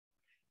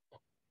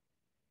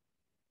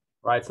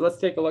Right, so let's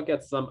take a look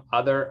at some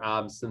other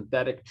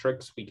synthetic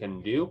tricks we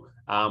can do.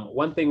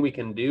 One thing we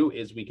can do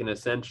is we can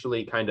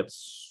essentially kind of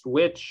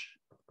switch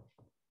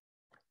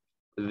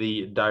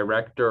the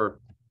director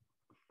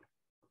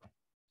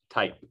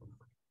type.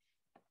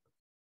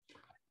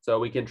 So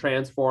we can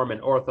transform an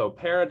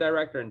ortho-para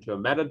director into a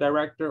meta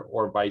director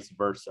or vice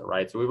versa,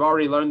 right? So we've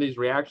already learned these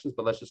reactions,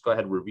 but let's just go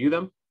ahead and review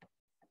them.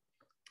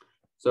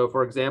 So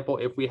for example,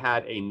 if we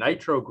had a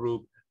nitro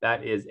group,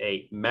 that is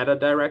a meta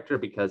director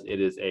because it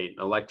is an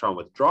electron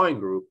withdrawing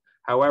group.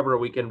 However,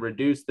 we can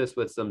reduce this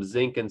with some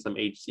zinc and some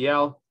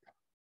HCl,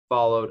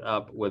 followed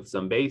up with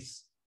some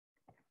base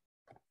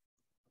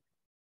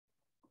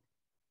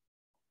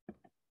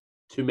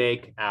to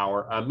make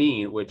our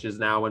amine, which is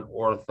now an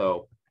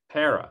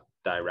ortho-para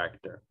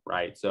director,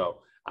 right? So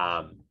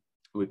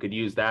we could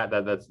use that.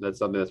 That's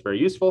something that's very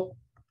useful.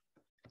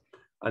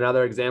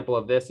 Another example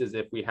of this is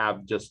if we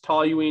have just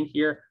toluene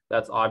here,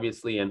 that's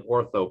obviously an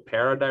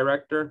ortho-para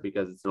director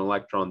because it's an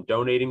electron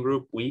donating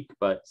group, weak,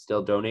 but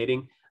still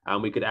donating.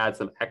 We could add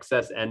some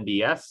excess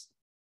NDS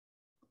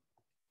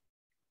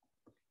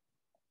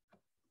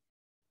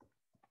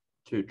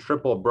to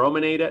triple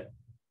brominate it.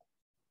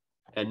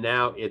 And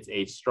now it's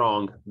a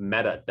strong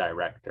meta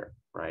director,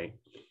 right?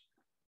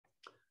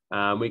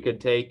 We could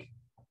take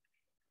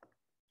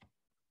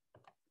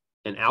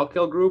an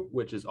alkyl group,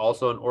 which is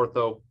also an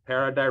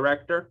ortho-para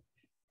director,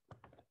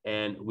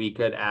 and we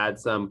could add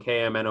some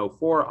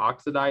KMNO4,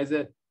 oxidize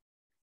it,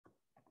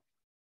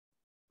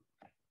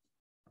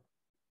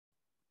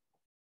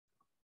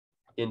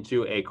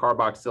 into a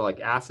carboxylic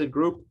acid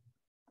group,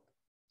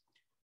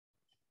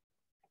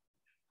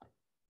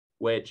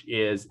 which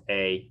is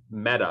a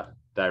meta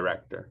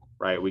director,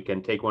 right? We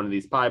can take one of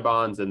these pi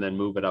bonds and then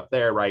move it up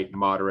there, right?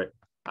 Moderate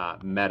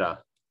meta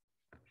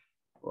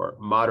or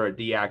moderate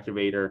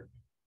deactivator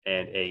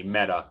and a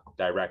meta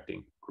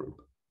directing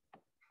group.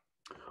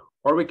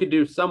 Or we could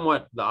do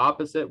somewhat the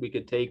opposite. We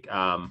could take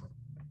our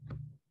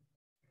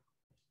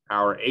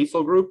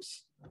acyl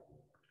groups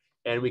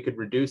and we could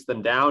reduce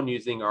them down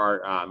using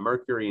our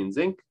mercury and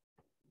zinc.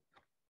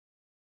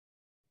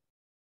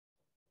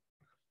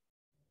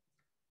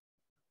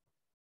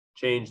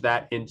 Change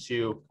that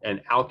into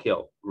an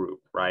alkyl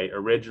group, right?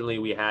 Originally,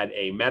 we had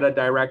a meta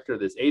director,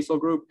 this acyl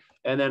group,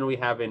 and then we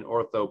have an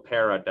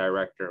ortho-para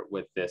director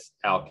with this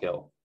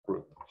alkyl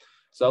group.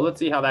 So let's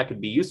see how that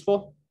could be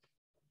useful.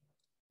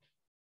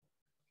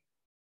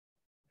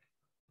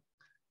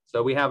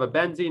 So we have a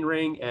benzene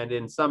ring, and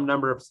in some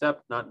number of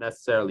steps, not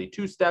necessarily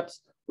 2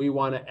 steps, we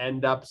want to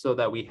end up so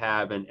that we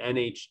have an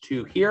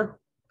NH2 here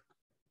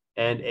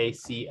and a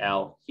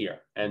Cl here.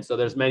 And so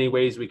there's many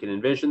ways we can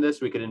envision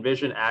this. We could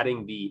envision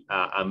adding the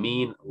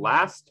amine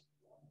last.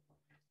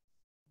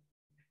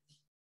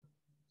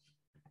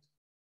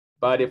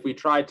 But if we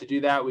tried to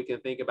do that, we can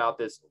think about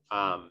this.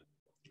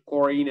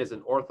 Chlorine is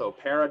an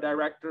ortho-para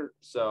director,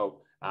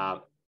 so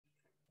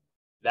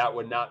that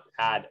would not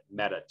add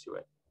meta to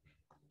it.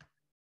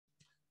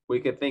 We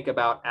could think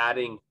about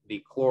adding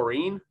the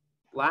chlorine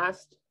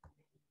last.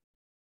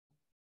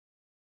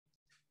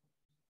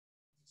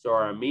 So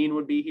our amine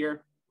would be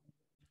here.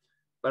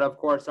 But of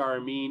course, our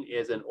amine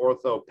is an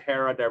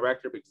ortho-para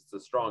director because it's a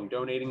strong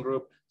donating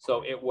group,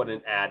 so it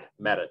wouldn't add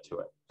meta to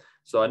it.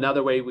 So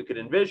another way we could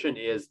envision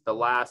is the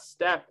last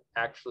step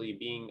actually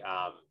being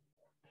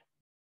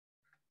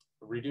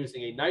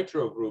reducing a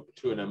nitro group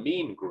to an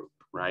amine group,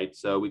 right?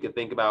 So we could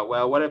think about,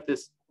 well, what if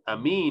this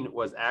amine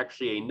was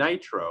actually a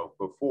nitro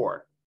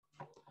before,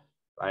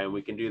 right? And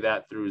we can do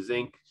that through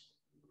zinc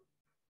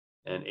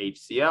and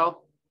HCl.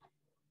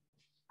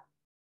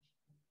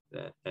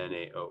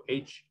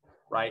 NaOH,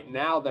 right?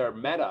 Now they're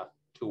meta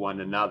to one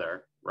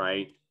another,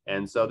 right?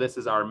 And so this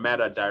is our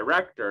meta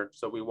director.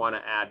 So we want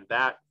to add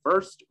that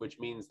first, which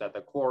means that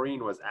the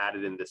chlorine was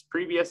added in this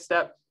previous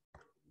step.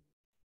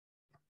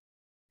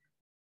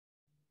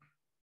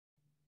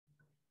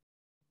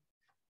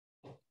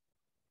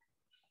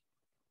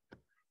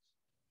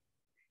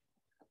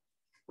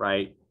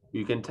 Right?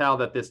 You can tell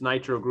that this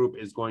nitro group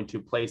is going to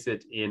place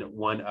it in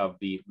one of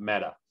the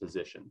meta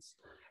positions.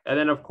 And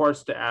then, of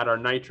course, to add our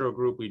nitro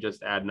group, we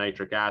just add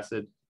nitric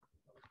acid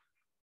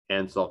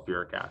and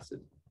sulfuric acid.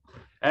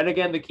 And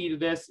again, the key to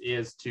this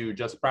is to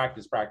just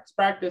practice, practice,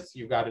 practice.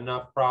 You've got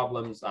enough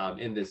problems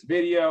in this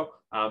video,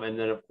 and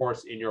then, of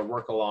course, in your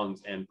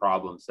work-alongs and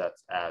problem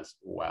sets as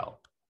well.